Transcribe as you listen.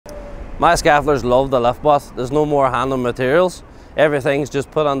My scaffolders love the LIFTBOT. There's no more handling materials. Everything's just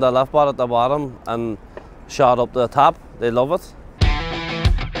put on the LIFTBOT at the bottom and shot up to the top. They love it.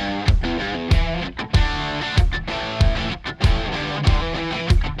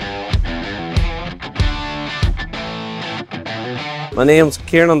 My name's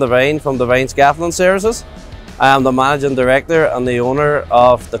Devine from Devine Scaffolding Services. I am the managing director and the owner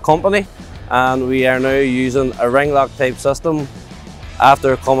of the company, and we are now using a ring lock type system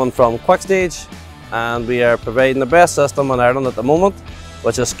after coming from Quick Stage, and we are providing the best system in Ireland at the moment,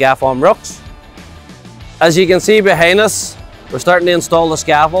 which is scaffold rooks. As you can see behind us, we're starting to install the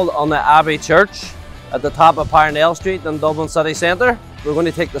scaffold on the Abbey Church at the top of Parnell Street in Dublin city centre. We're going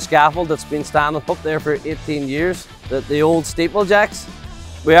to take the scaffold that's been standing up there for 18 years, the old steeplejacks.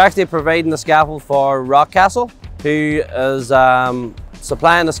 We're actually providing the scaffold for Rockcastle, who is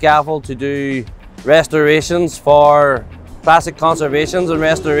supplying the scaffold to do restorations for classic conservations and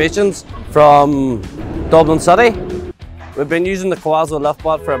restorations from Dublin City. We've been using the KEWAZO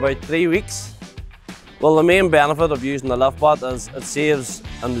LIFTBOT for about 3 weeks. Well, the main benefit of using the LIFTBOT is it saves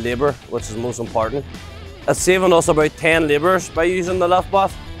on labour, which is most important. It's saving us about 10 labourers by using the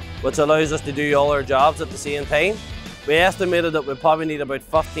LIFTBOT, which allows us to do all our jobs at the same time. We estimated that we probably need about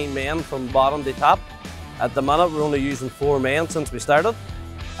 15 men from bottom to top. At the minute, we're only using 4 men since we started.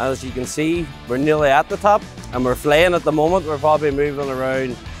 As you can see, we're nearly at the top and we're flying at the moment. We're probably moving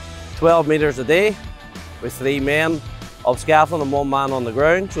around 12 metres a day with 3 men up scaffolding and 1 man on the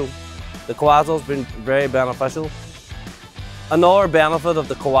ground. So the KEWAZO has been very beneficial. Another benefit of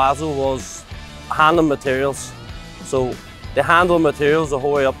the KEWAZO was handling materials. So the handle materials the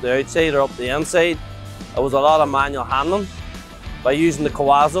whole way up the outside or up the inside, it was a lot of manual handling. By using the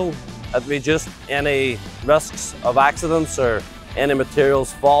KEWAZO, it reduced any risks of accidents or any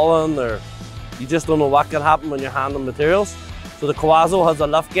materials falling, or you just don't know what can happen when you're handling materials. So the KEWAZO has a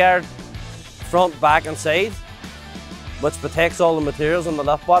lift guard front, back and side, which protects all the materials in the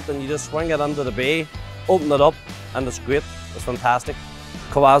LIFTBOT, and you just swing it into the bay, open it up, and it's great. It's fantastic.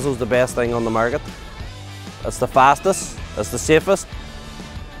 KEWAZO is the best thing on the market. It's the fastest, it's the safest,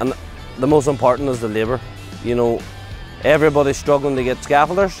 and the most important is the labour. You know, everybody's struggling to get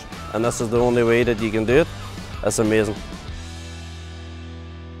scaffolders, and this is the only way that you can do it. It's amazing.